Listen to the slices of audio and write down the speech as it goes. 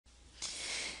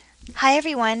Hi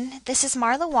everyone, this is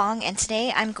Marla Wong, and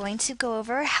today I'm going to go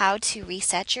over how to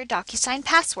reset your Docusign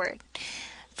password.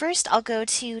 First, I'll go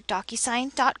to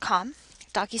Docusign.com.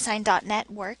 Docusign.net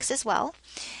works as well.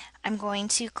 I'm going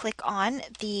to click on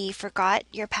the Forgot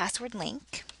Your Password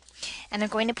link, and I'm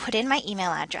going to put in my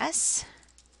email address.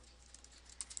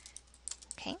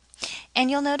 Okay,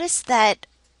 and you'll notice that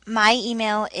my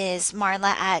email is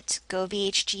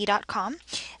marla@gobhg.com.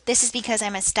 This is because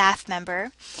I'm a staff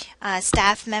member.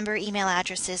 Staff member email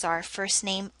addresses are first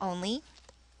name only.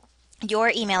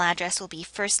 Your email address will be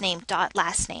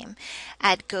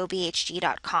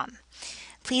firstname.lastname@gobhg.com.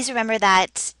 Please remember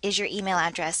that is your email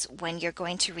address when you're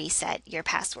going to reset your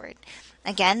password.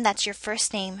 Again, that's your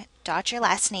first name dot your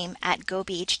last name at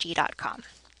gobhg.com.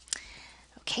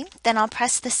 Okay, then I'll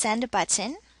press the send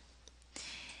button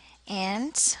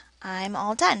and I'm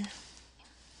all done.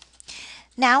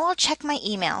 Now I'll check my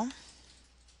email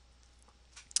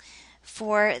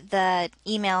for the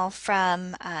email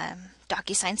from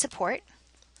Docusign support.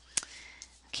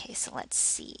 Okay, so let's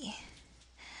see.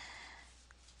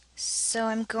 So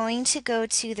I'm going to go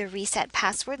to the reset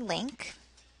password link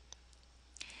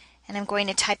and I'm going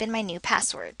to type in my new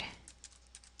password.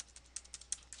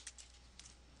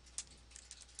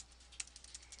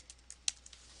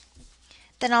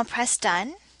 Then I'll press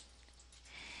done.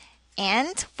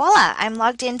 And voila, I'm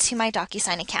logged into my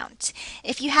Docusign account.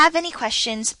 If you have any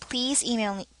questions, please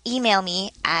email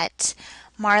me at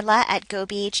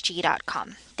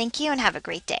marla@gobhg.com. Thank you and have a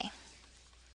great day.